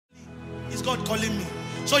Is God calling me?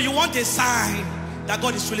 So you want a sign that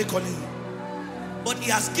God is really calling you. But He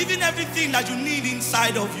has given everything that you need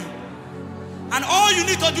inside of you. And all you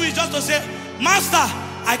need to do is just to say, Master,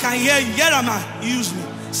 I can hear you. Here am I. Use me.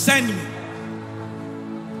 Send me.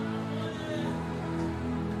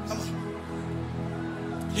 Come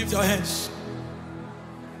on. Lift your hands.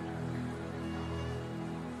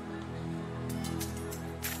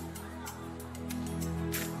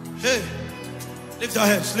 Hey. Lift your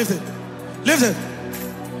hands. Lift it. Lift it.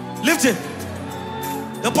 Lift it.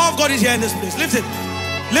 The power of God is here in this place. Lift it.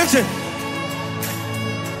 Lift it.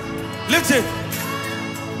 Lift it.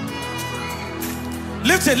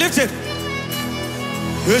 Lift it. Lift it.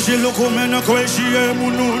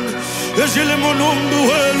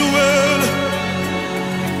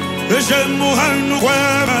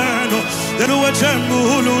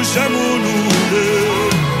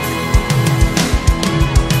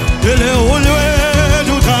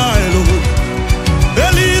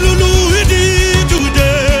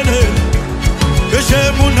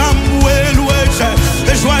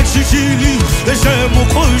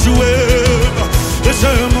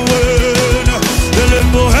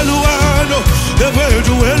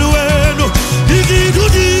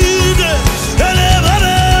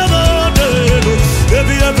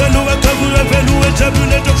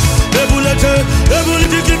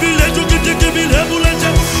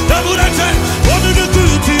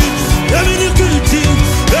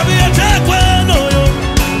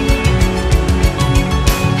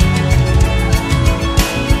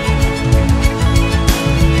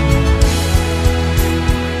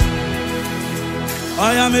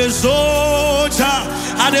 I am a soldier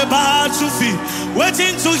at the battlefield,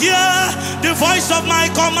 waiting to hear the voice of my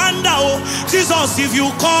commander. Oh, Jesus, if you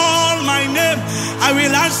call my name, I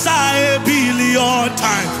will answer 1,000,000,000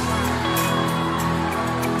 times.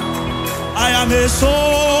 I am a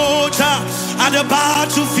soldier at the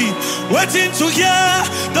battlefield, waiting to hear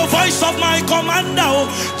the voice of my commander. Oh,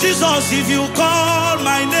 Jesus, if you call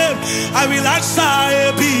my name, I will answer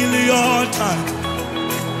 1,000,000,000 times.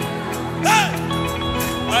 Hey!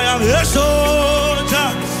 I am a soldier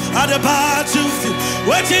at the battlefield,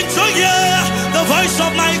 waiting to hear the voice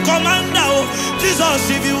of my commander. Oh, Jesus,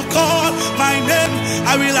 if you call my name,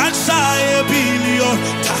 I will answer 1,000,000,000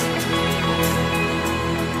 times.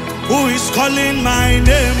 Who is calling my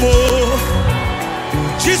name? Oh,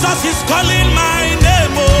 Jesus is calling my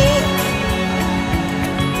name. Oh,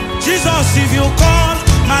 Jesus, if you call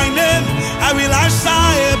my name, I will answer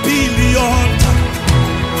 1,000,000,000 times.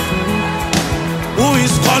 Who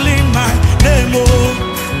is calling my name? Oh,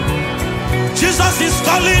 Jesus is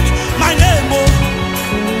calling my name. Oh,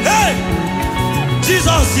 hey,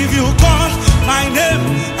 Jesus, if you call my name,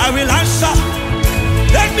 I will answer.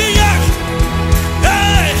 Let me hear.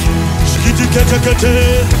 Hey,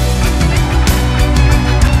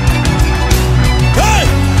 hey,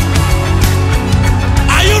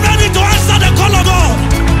 are you ready to answer the call of God?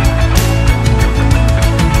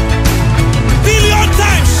 1,000,000,000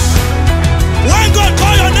 times. When God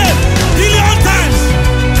call your name, 1,000,000,000 times.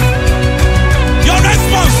 Your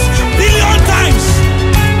response, 1,000,000,000 times.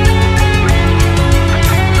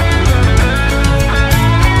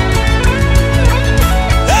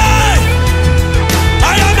 Hey!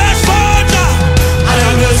 I am a soldier. I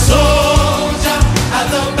am a soldier at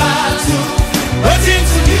the battle, waiting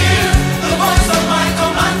to hear the voice of my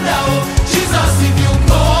commander. Oh, Jesus, if you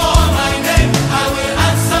call my name, I will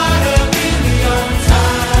answer 1,000,000,000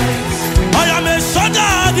 times. I am a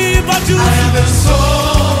soldier at the battle. I am a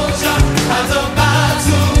soldier at the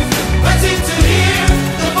battle, waiting to hear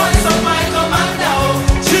the voice of my commander. Oh,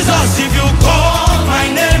 Jesus, if you call my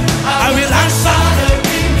name, I will answer.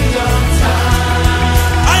 1,000,000,000 times.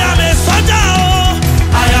 I am a soldier.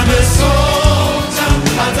 Oh, I am a soldier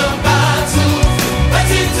at the battle,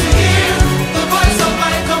 waiting to hear the voice of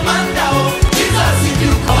my commander. Oh, Jesus, if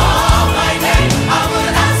you call my name, I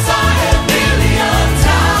will answer 1,000,000,000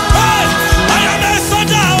 times. hey, I am a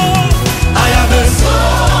soldier. Oh, I am a soldier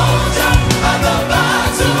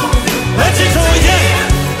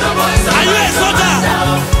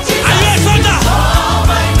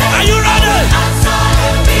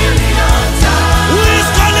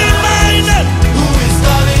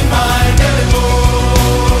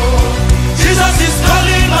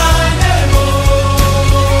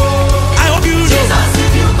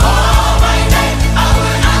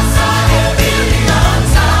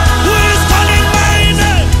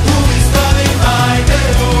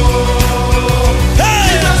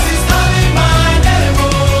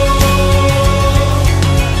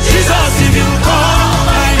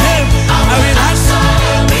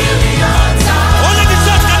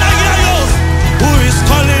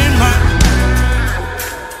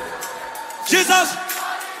Jesus.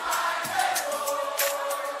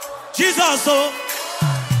 Jesus, oh.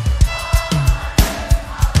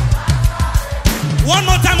 One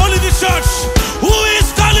more time, only the church. Who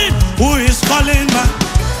is calling? Who is calling, man?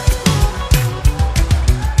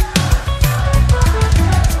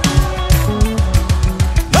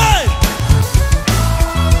 Hey!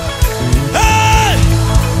 Hey!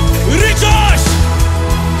 Rejoice!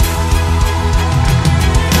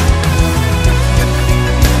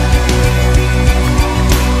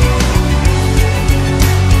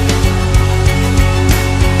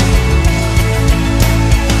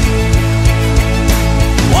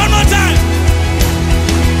 One more time.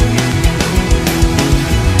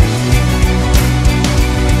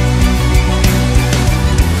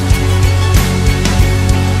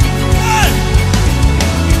 Hey!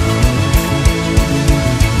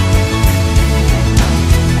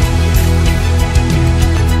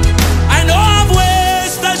 I know I've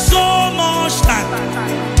wasted so much time.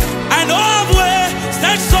 I know I've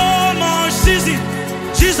wasted so much season.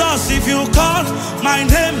 Jesus, if you call my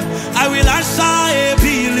name, I will answer a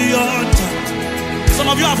billion times. Some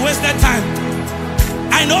of you have wasted time.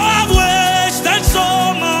 I know I've wasted so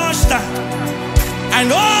much time. I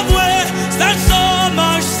know I've wasted so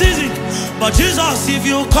much season. But Jesus, if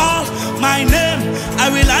you call my name, I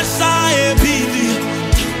will answer a billion.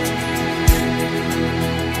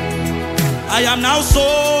 I am now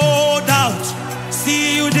sold out,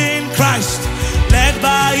 sealed in Christ, led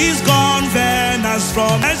by his covenants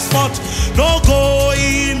from henceforth. No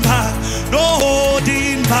going back, no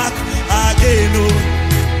holding back again. No.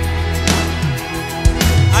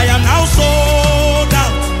 I am now sold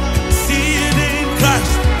out, sealed in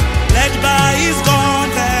Christ, led by his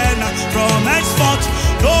covenants from henceforth.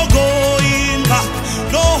 No going back,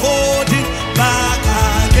 no holding back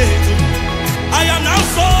again. I am now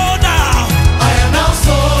sold out. I am now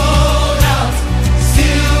sold out,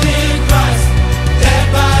 sealed in Christ, led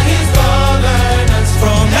by his covenants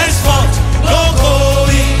From henceforth, no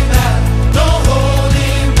going back, no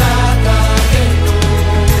holding back again.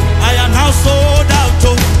 I am now sold out.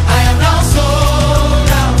 Oh. I am now sold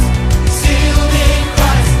out, sealed in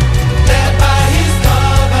Christ, led by his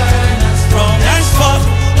covenants From henceforth,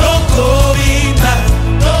 no going back.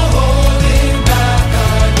 no holding back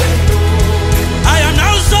again. I am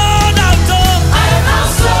now sold out. Oh. I am now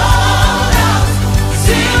sold out,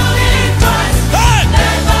 sealed in Christ, Hey!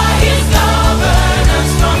 led by his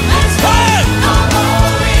covenants from henceforth. Hey! No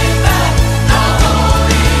holding back, no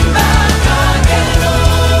holding back again.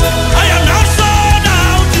 I am now sold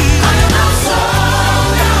out. I am now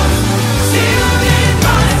sold out, sealed in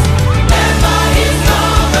Christ, led by his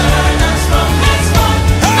covenants from henceforth.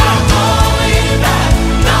 No going back,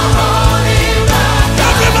 no holding back.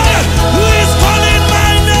 Everybody, who is calling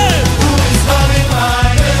my name? Who is calling my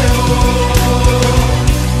name? Oh,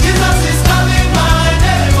 Jesus is calling my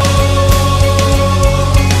name. Oh,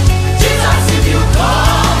 Jesus, if you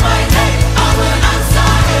call my name, I will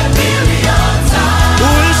answer a million times.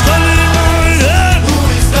 Who is calling my name? Who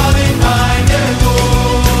is calling my name? Oh,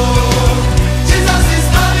 Jesus is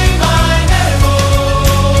calling my name.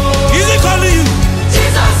 Oh, Is he calling you?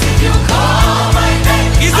 Jesus, if you call my name,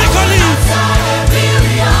 Is he I will calling you? answer a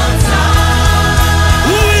million times.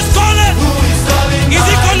 Who is calling? Who is calling Is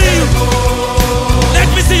he my calling you? name? Oh, Let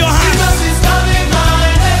me see your hands. Jesus is calling my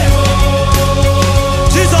name. Oh,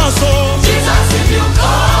 Jesus, oh. Jesus, if you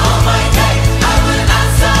call my name, I will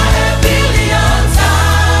answer a billion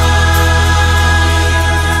times.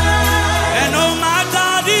 And no matter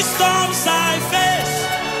the storms I face,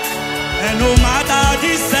 and no matter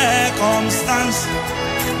the circumstance,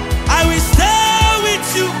 I will stay with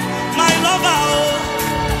you, my lover. Oh.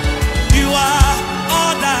 You are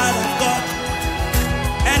all that I've got.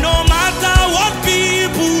 And no matter what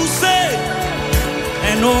people say,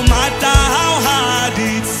 and no matter how hard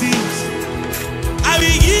it seems, I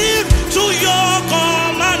will yield to your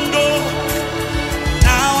commando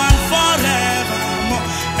now and forevermore.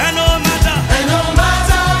 And no matter, And no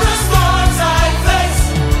matter the storms I face,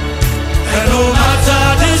 and no matter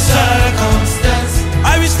the circumstance,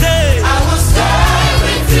 I will stay. I will stay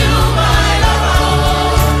with you, my lover.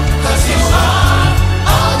 'Cause you are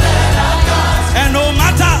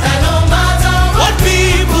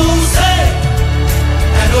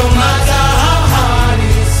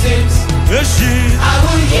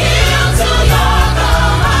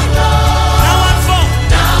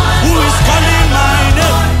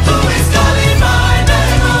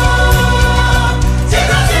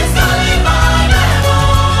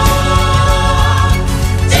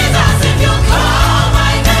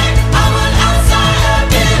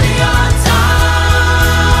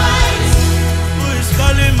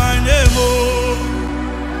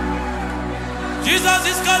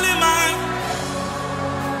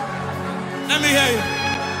hear you.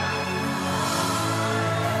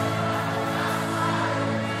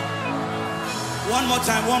 One more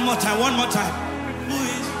time, one more time, one more time. Who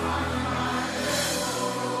is?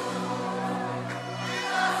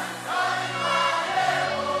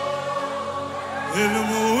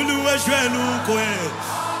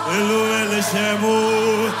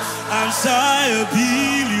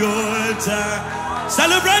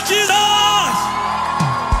 Celebrate Jesus!